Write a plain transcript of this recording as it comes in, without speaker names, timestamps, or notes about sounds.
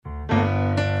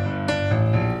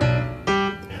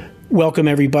Welcome,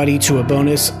 everybody, to a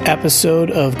bonus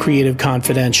episode of Creative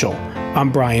Confidential.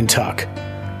 I'm Brian Tuck.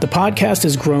 The podcast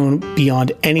has grown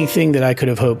beyond anything that I could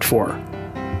have hoped for.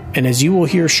 And as you will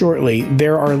hear shortly,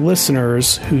 there are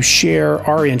listeners who share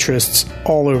our interests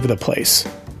all over the place.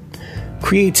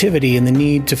 Creativity and the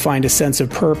need to find a sense of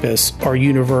purpose are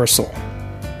universal.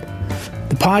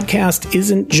 The podcast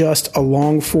isn't just a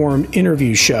long-form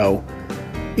interview show.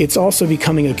 It's also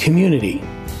becoming a community,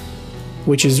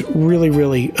 which is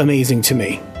really amazing to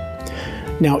me.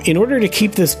 Now, in order to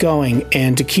keep this going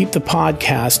and to keep the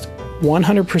podcast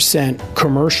 100%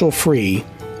 commercial free,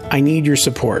 I need your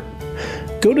support.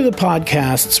 Go to the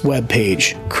podcast's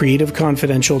webpage,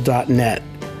 creativeconfidential.net,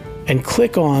 and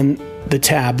click on the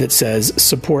tab that says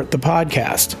Support the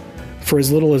Podcast. For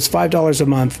as little as $5 a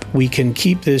month, we can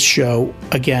keep this show,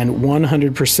 again,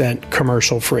 100%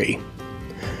 commercial free.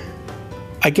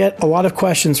 I get a lot of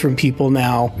questions from people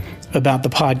now about the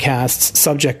podcast's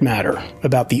subject matter,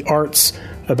 about the arts,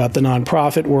 about the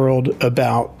nonprofit world,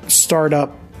 about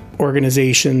startup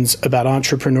organizations, about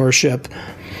entrepreneurship.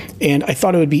 And I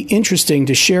thought it would be interesting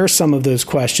to share some of those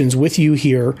questions with you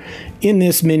here in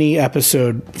this mini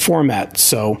episode format.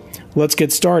 So let's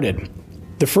get started.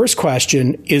 The first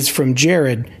question is from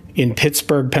Jared in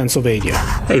Pittsburgh, Pennsylvania.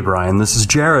 Hey, Brian, this is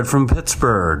Jared from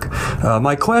Pittsburgh.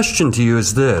 My question to you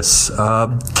is this.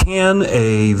 Can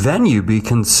a venue be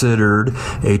considered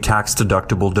a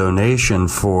tax-deductible donation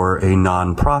for a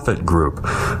nonprofit group?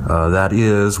 That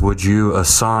is, would you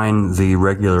assign the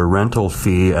regular rental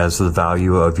fee as the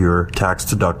value of your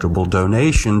tax-deductible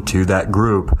donation to that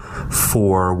group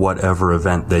for whatever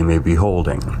event they may be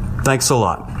holding? Thanks a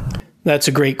lot. That's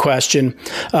a great question.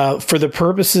 For the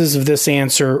purposes of this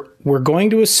answer, we're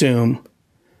going to assume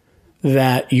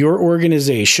that your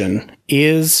organization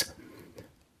is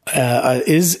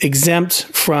exempt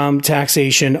from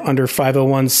taxation under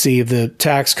 501c of the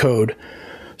tax code.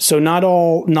 So not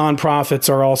all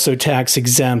nonprofits are also tax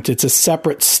exempt. It's a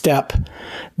separate step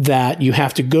that you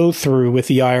have to go through with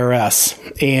the IRS.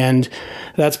 And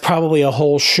that's probably a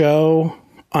whole show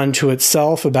unto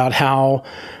itself about how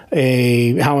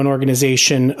an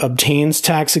organization obtains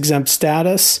tax-exempt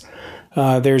status.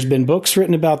 There's been books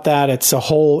written about that. It's a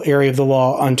whole area of the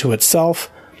law unto itself.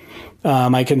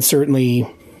 I can certainly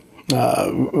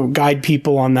guide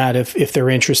people on that if they're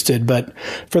interested. But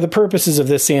for the purposes of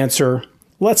this answer,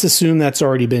 let's assume that's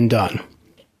already been done.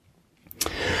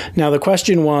 Now, the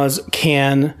question was,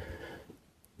 can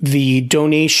the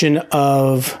donation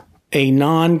of a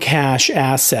non-cash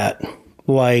asset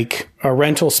like a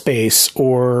rental space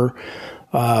or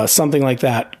something like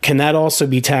that, can that also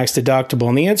be tax deductible?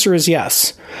 And the answer is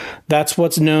yes. That's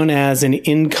what's known as an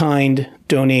in-kind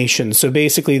donation. So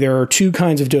basically, there are two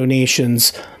kinds of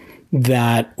donations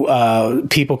that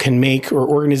people can make or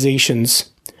organizations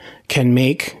can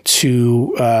make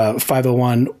to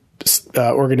 501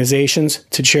 organizations,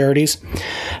 to charities.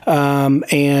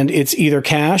 And it's either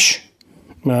cash,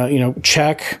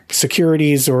 check,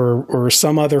 securities, or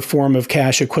some other form of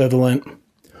cash equivalent,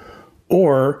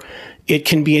 or it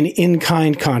can be an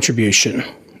in-kind contribution.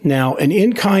 Now, an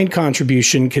in-kind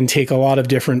contribution can take a lot of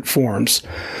different forms,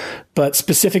 but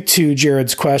specific to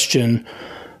Jared's question,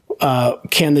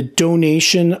 can the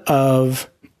donation of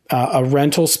a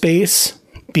rental space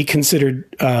be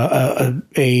considered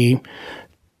a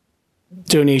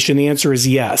donation? The answer is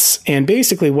yes. And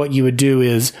basically what you would do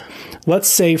is, let's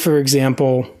say, for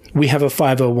example, we have a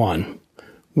 501.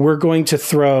 We're going to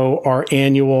throw our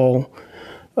annual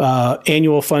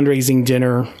fundraising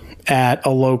dinner at a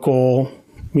local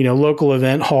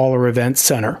event hall or event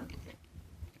center.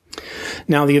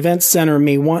 Now, the event center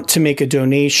may want to make a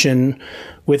donation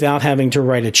without having to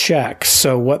write a check.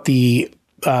 So what the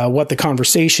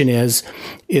conversation is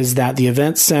that the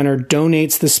event center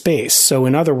donates the space. So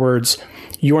in other words,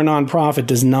 your nonprofit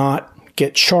does not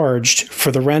get charged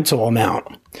for the rental amount.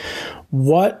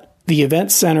 What the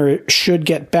event center should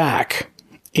get back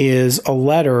is a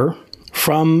letter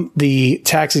from the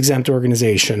tax-exempt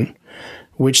organization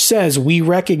which says, we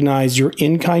recognize your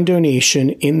in-kind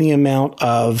donation in the amount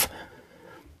of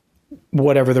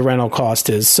whatever the rental cost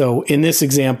is. So in this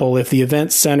example, if the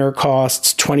event center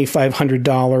costs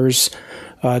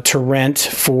 $2,500 to rent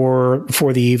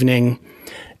for the evening,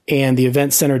 and the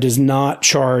event center does not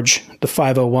charge the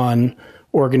 501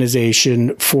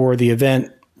 organization for the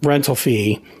event rental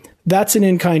fee, that's an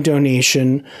in-kind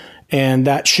donation, and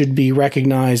that should be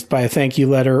recognized by a thank you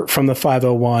letter from the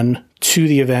 501 to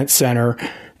the event center.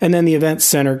 And then the event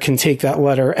center can take that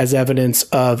letter as evidence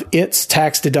of its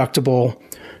tax-deductible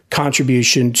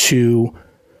contribution to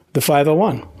the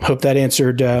 501. Hope that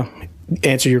answered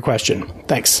your question.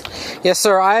 Thanks. Yes,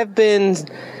 sir. I've been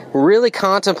really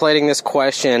contemplating this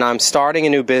question. I'm starting a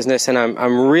new business, and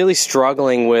I'm really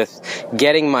struggling with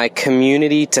getting my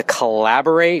community to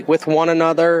collaborate with one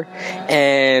another,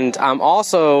 and I'm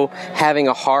also having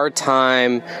a hard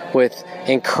time with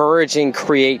encouraging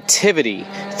creativity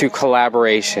through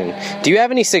collaboration. Do you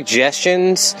have any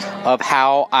suggestions of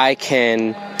how I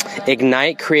can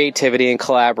ignite creativity and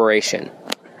collaboration?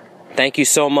 Thank you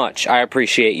so much. I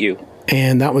appreciate you.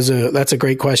 And that's a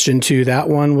great question too. That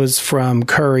one was from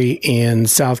Curry in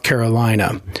South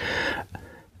Carolina.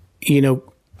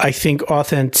 I think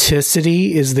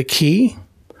authenticity is the key.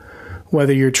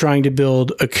 Whether you're trying to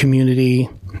build a community,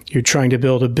 you're trying to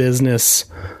build a business,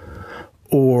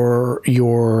 or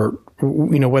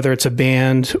whether it's a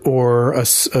band or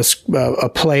a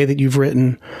play that you've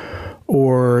written,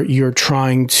 or you're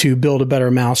trying to build a better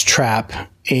mousetrap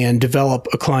and develop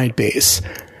a client base.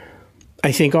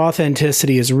 I think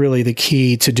authenticity is really the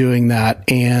key to doing that.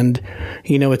 And,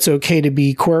 it's okay to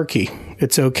be quirky.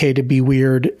 It's okay to be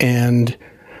weird and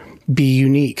be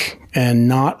unique and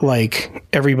not like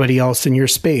everybody else in your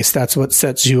space. That's what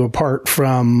sets you apart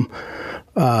from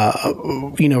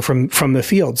the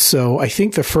field. So I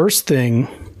think the first thing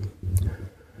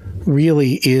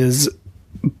really is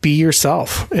be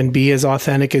yourself and be as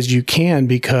authentic as you can,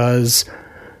 because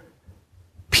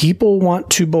people want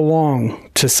to belong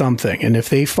to something. And if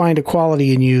they find a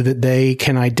quality in you that they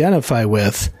can identify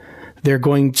with, they're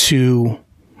going to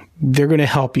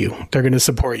help you. They're going to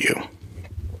support you.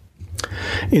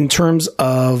 In terms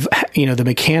of, the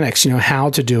mechanics, how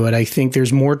to do it, I think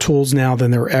there's more tools now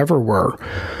than there ever were,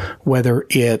 whether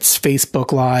it's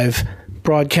Facebook Live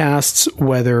broadcasts,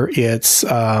 whether it's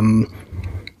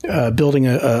building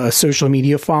a social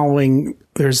media following.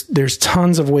 There's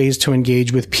tons of ways to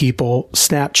engage with people.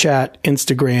 Snapchat,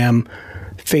 Instagram,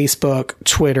 Facebook,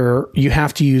 Twitter. You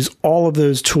have to use all of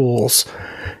those tools.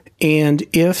 And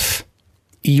if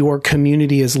your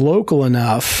community is local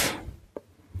enough,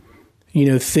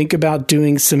 think about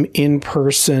doing some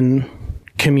in-person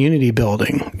community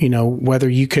building, whether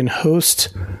you can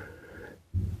host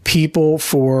people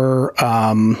for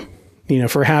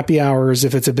happy hours,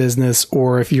 if it's a business,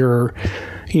 or if you're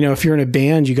in a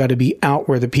band, you got to be out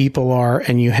where the people are,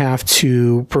 and you have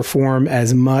to perform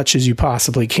as much as you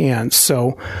possibly can.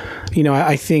 So,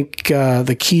 I think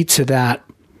the key to that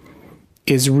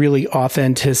is really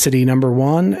authenticity, number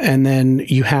one, and then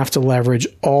you have to leverage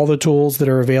all the tools that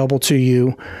are available to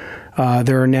you.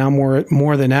 There are now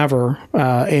more than ever,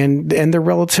 and they're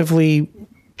relatively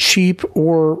cheap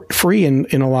or free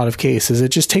in a lot of cases. It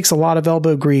just takes a lot of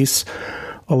elbow grease,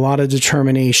 a lot of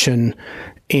determination,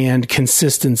 and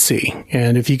consistency.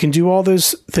 And if you can do all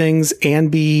those things and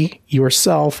be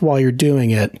yourself while you're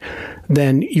doing it,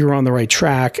 then you're on the right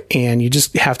track, and you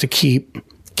just have to keep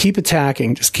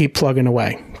attacking, just keep plugging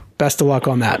away. Best of luck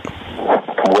on that.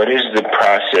 What is the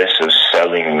process of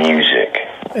selling music?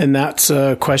 And that's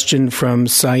a question from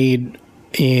Saeed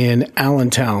in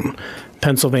Allentown,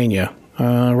 Pennsylvania,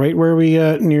 right where we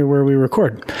near where we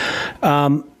record.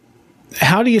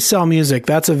 How do you sell music?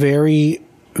 That's a very,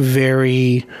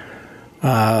 very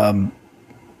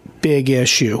big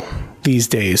issue these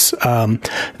days.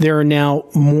 There are now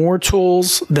more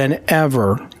tools than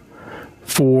ever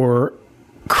for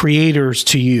creators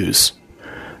to use.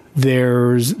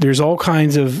 There's all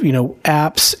kinds of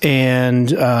apps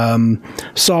and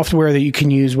software that you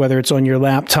can use, whether it's on your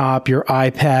laptop, your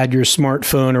iPad, your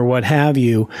smartphone, or what have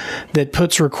you, that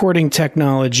puts recording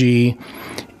technology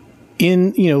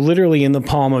in literally in the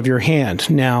palm of your hand.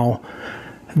 Now,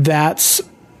 that's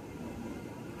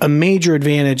a major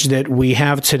advantage that we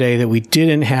have today that we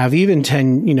didn't have even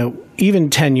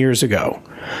 10 years ago.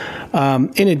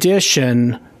 In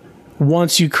addition,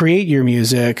 once you create your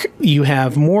music, you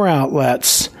have more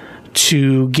outlets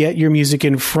to get your music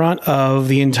in front of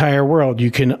the entire world. You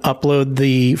can upload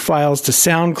the files to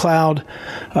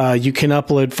SoundCloud. You can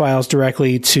upload files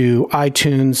directly to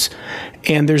iTunes.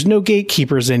 And there's no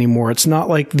gatekeepers anymore. It's not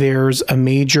like there's a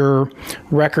major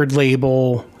record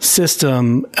label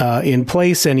system in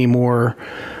place anymore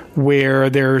where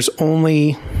there's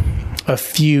only a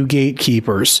few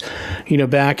gatekeepers.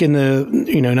 Back in the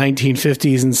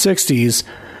 1950s and 60s,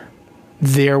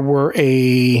 there were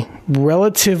a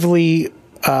relatively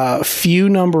few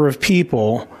number of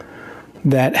people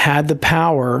that had the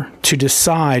power to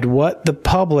decide what the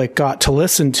public got to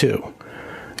listen to.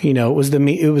 It was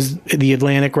the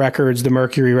Atlantic Records, the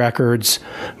Mercury Records,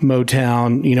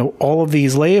 Motown, all of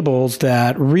these labels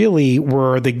that really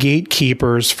were the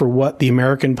gatekeepers for what the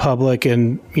American public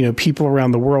and, people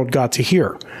around the world got to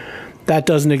hear. That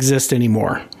doesn't exist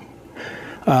anymore.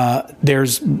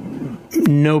 there's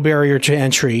no barrier to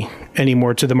entry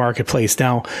anymore to the marketplace.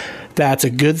 Now, that's a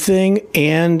good thing,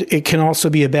 and it can also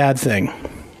be a bad thing.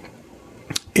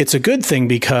 It's a good thing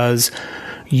because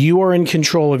you are in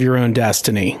control of your own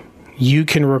destiny. You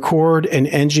can record and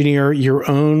engineer your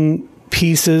own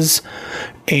pieces,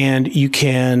 and you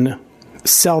can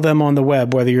sell them on the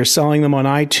web, whether you're selling them on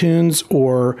iTunes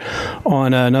or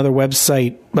on another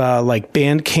website like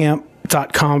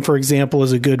Bandcamp.com, for example,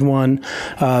 is a good one.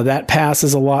 That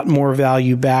passes a lot more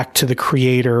value back to the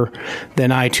creator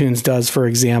than iTunes does, for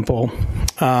example.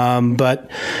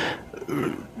 But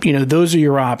those are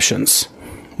your options.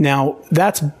 Now,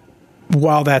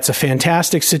 while that's a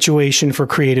fantastic situation for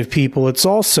creative people, it's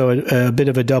also a bit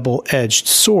of a double-edged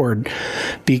sword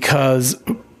because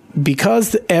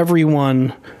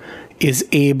everyone is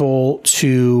able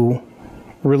to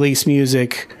release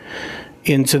music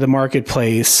into the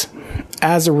marketplace.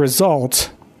 As a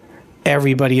result,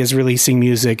 everybody is releasing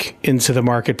music into the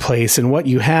marketplace, and what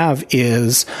you have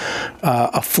is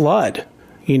a flood.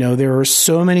 There are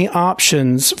so many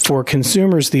options for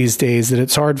consumers these days that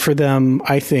it's hard for them,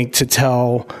 I think, to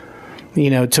tell,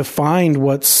 to find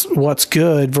what's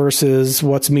good versus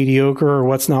what's mediocre or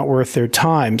what's not worth their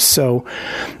time. So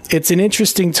it's an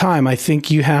interesting time. I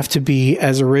think you have to be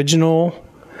as original,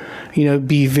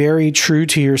 be very true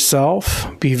to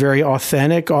yourself, be very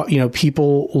authentic.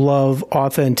 People love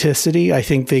authenticity. I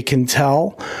think they can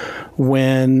tell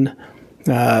when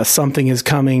something is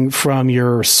coming from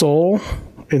your soul,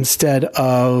 instead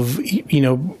of,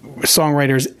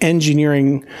 songwriters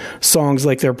engineering songs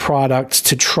like their product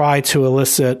to try to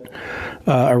elicit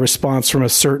a response from a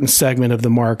certain segment of the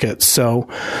market. So,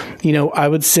 I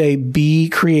would say be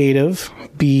creative,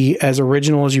 be as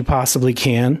original as you possibly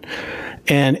can,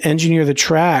 and engineer the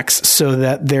tracks so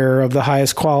that they're of the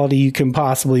highest quality you can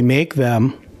possibly make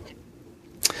them,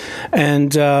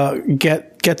 and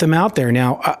get them out there.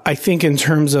 Now, I think in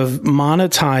terms of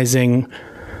monetizing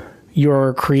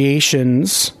your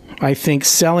creations, I think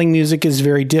selling music is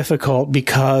very difficult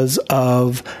because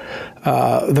of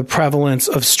the prevalence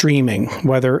of streaming,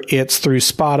 whether it's through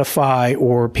Spotify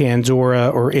or Pandora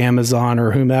or Amazon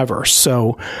or whomever.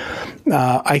 So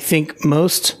I think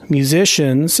most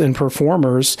musicians and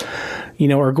performers,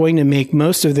 are going to make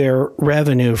most of their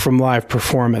revenue from live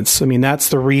performance. I mean, that's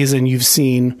the reason you've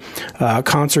seen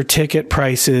concert ticket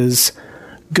prices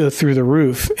go through the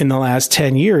roof in the last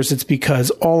 10 years. It's because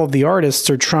all of the artists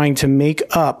are trying to make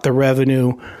up the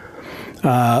revenue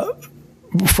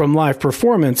from live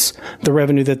performance, the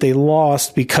revenue that they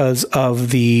lost because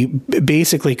of the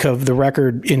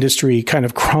record industry kind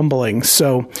of crumbling.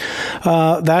 So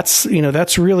that's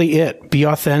really it. Be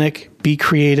authentic, be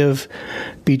creative,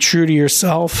 be true to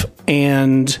yourself,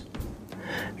 and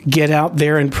get out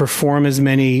there and perform as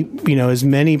many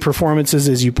performances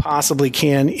as you possibly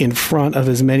can in front of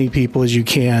as many people as you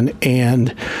can.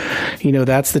 And,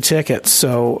 that's the ticket.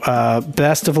 So,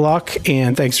 best of luck,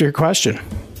 and thanks for your question.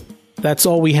 That's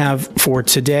all we have for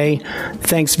today.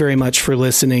 Thanks very much for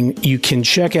listening. You can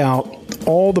check out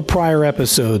all the prior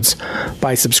episodes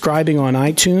by subscribing on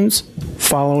iTunes,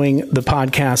 following the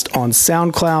podcast on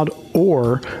SoundCloud,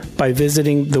 or by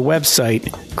visiting the website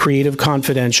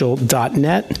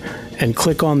creativeconfidential.net and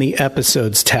click on the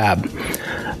Episodes tab.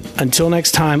 Until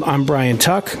next time, I'm Brian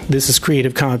Tuck. This is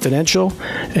Creative Confidential,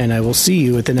 and I will see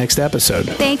you at the next episode.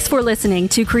 Thanks for listening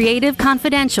to Creative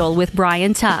Confidential with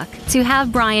Brian Tuck. To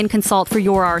have Brian consult for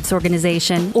your arts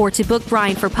organization, or to book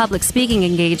Brian for public speaking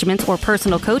engagements or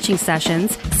personal coaching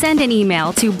sessions, send an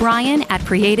email to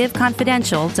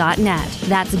brian@creativeconfidential.net.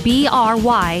 That's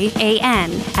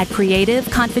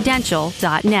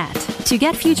BRYAN@creativeconfidential.net. To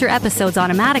get future episodes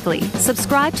automatically,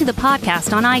 subscribe to the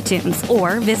podcast on iTunes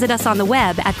or visit us on the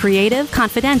web at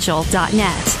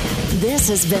creativeconfidential.net. This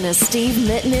has been a Steve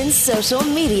Mittman social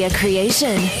media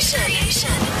creation.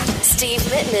 Steve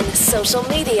Mittman,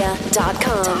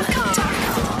 socialmedia.com.